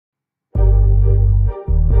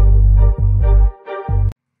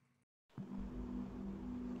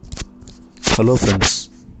Hello friends,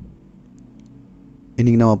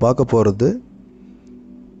 இன்றைக்கி நம்ம பார்க்க போகிறது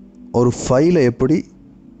ஒரு ஃபைலை எப்படி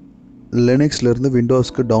லினக்ஸ்லேருந்து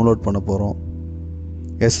விண்டோஸ்க்கு டவுன்லோட் பண்ண போகிறோம்.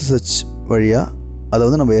 எஸ்எஸ்ஹெச் வழியாக, அதை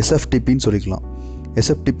வந்து நம்ம எஸ்எஃப்டிபின்னு சொல்லிக்கலாம்.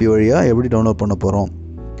 எஸ்எஃப்டிபி வழியாக எப்படி டவுன்லோட் பண்ண போகிறோம்.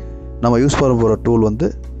 நம்ம யூஸ் பண்ண போகிற டூல் வந்து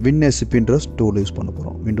WINSCPன்ற டூல் யூஸ் பண்ண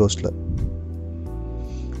போகிறோம் விண்டோஸில்.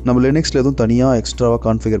 நம்ம லினக்ஸில் எதுவும் தனியாக எக்ஸ்ட்ராவாக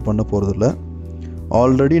கான்ஃபிகர் பண்ண போகிறதில்ல.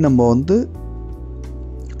 ஆல்ரெடி நம்ம வந்து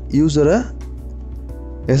யூஸரை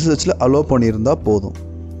எஸ்எஸ்ஹெச்சில் அலோவ் பண்ணியிருந்தால் போதும்.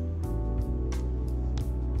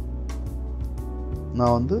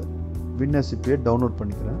 நான் வந்து WINSCPயை டவுன்லோட்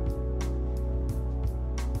பண்ணிக்கிறேன்.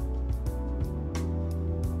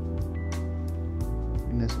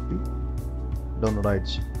 WINSCP டவுன்லோட்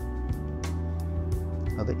ஆயிடுச்சு.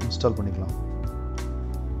 அதை இன்ஸ்டால் பண்ணிக்கலாம்.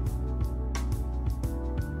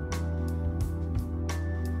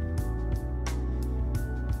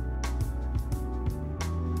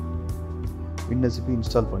 WINSCP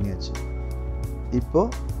இன்ஸ்டால் பண்ணியாச்சு. இப்போ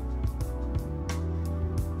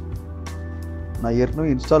நான்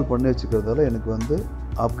ஏற்கனவே இன்ஸ்டால் பண்ணி வச்சுக்கிறதால எனக்கு வந்து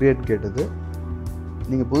அப்கிரேட் கேட்டது.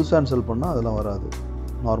 நீங்கள் புதுசாக இன்ஸ்டால் பண்ணால் அதெல்லாம் வராது.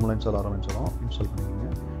 நார்மலாக இன்ஸ்டால் ஆரம்பிச்சிடும். இன்ஸ்டால் பண்ணிக்கோங்க.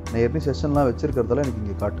 நான் ஏற்கனவே செஷன்லாம் வச்சுருக்கிறதால எனக்கு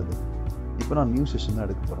இங்கே காட்டுது. இப்போ நான் நியூ செஷன் தான்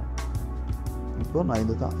எடுக்க போகிறேன். இப்போது நான்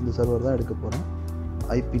இந்த சர்வர் தான் எடுக்க போகிறேன்.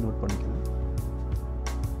 ஐபி நோட் பண்ணிக்கிறேன்.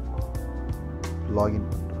 லாகின்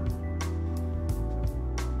பண்ணுறேன்.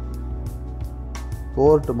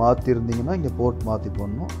 போர்ட் மாற்றிருந்தீங்கன்னா இங்கே போர்ட் மாற்றி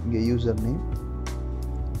போடணும். இங்கே யூசர் நேம்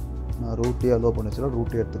நான் ரூட்டே அலோவ் பண்ணி வச்சுருக்கேன்.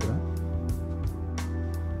 ரூட்டே எடுத்துக்கிறேன்.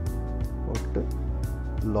 போட்டு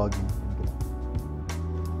லாகின் பண்ணிக்கலாம்.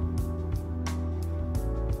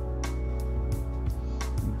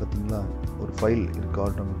 பார்த்தீங்களா, ஒரு ஃபைல் இருக்குது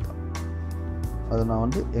ஆட்டோமேட்டிக்காக. அதை நான்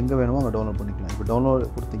வந்து எங்கே வேணுமோ அங்கே டவுன்லோட் பண்ணிக்கலாம். இப்போ டவுன்லோட்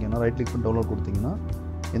கொடுத்தீங்கன்னா, ரைட் கிளிக் பண்ணி டவுன்லோட் கொடுத்தீங்கன்னா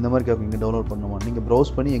இந்த மாதிரி கேட்கும். இங்கே டவுன்லோட் பண்ணுமா, நீங்கள்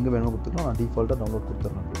ப்ரௌஸ் பண்ணி எங்கே வேணுமோ கொடுத்துக்கலாம். நான் டிஃபால்ட்டாக டவுன்லோட்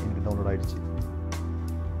கொடுத்துட்றேன். எனக்கு டவுன்லோட் ஆகிடுச்சு.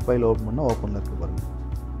 ஃபைல் ஓப்பன் பண்ணால் ஓப்பனில் இருக்குது பாருங்கள்.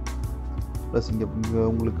 ப்ளஸ் இங்கே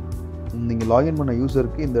உங்களுக்கு நீங்கள் லாகின் பண்ண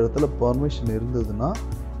யூஸருக்கு இந்த இடத்துல பர்மிஷன் இருந்ததுன்னா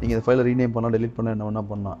நீங்கள் இந்த ஃபைலை ரீநேம் பண்ணால், டெலிட் பண்ணால், என்ன வேணால்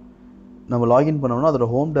பண்ணால், நம்ம லாகின் பண்ணோம்னா அதோட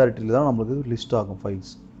ஹோம் டைரக்டரியில் தான் நம்மளுக்கு லிஸ்ட் ஆகும்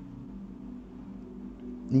ஃபைல்ஸ்.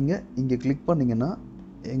 நீங்கள் இங்கே கிளிக் பண்ணிங்கன்னா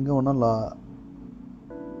எங்கே வேணால்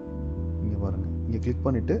இங்கே பாருங்கள், இங்கே கிளிக்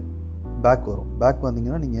பண்ணிவிட்டு பேக் வரும். பேக்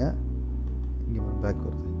வந்தீங்கன்னா நீங்கள் இங்கே பேக்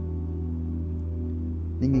வருது.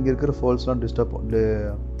 நீங்கள் இங்கே இருக்கிற ஃபோல்ஸ்லாம்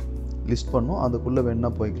லிஸ்ட் பண்ணோம். அதுக்குள்ளே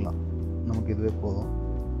வேணால் போய்க்கலாம். நமக்கு இதுவே போதும்.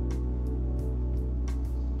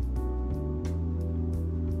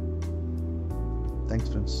 Thanks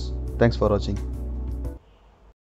friends. Thanks for watching.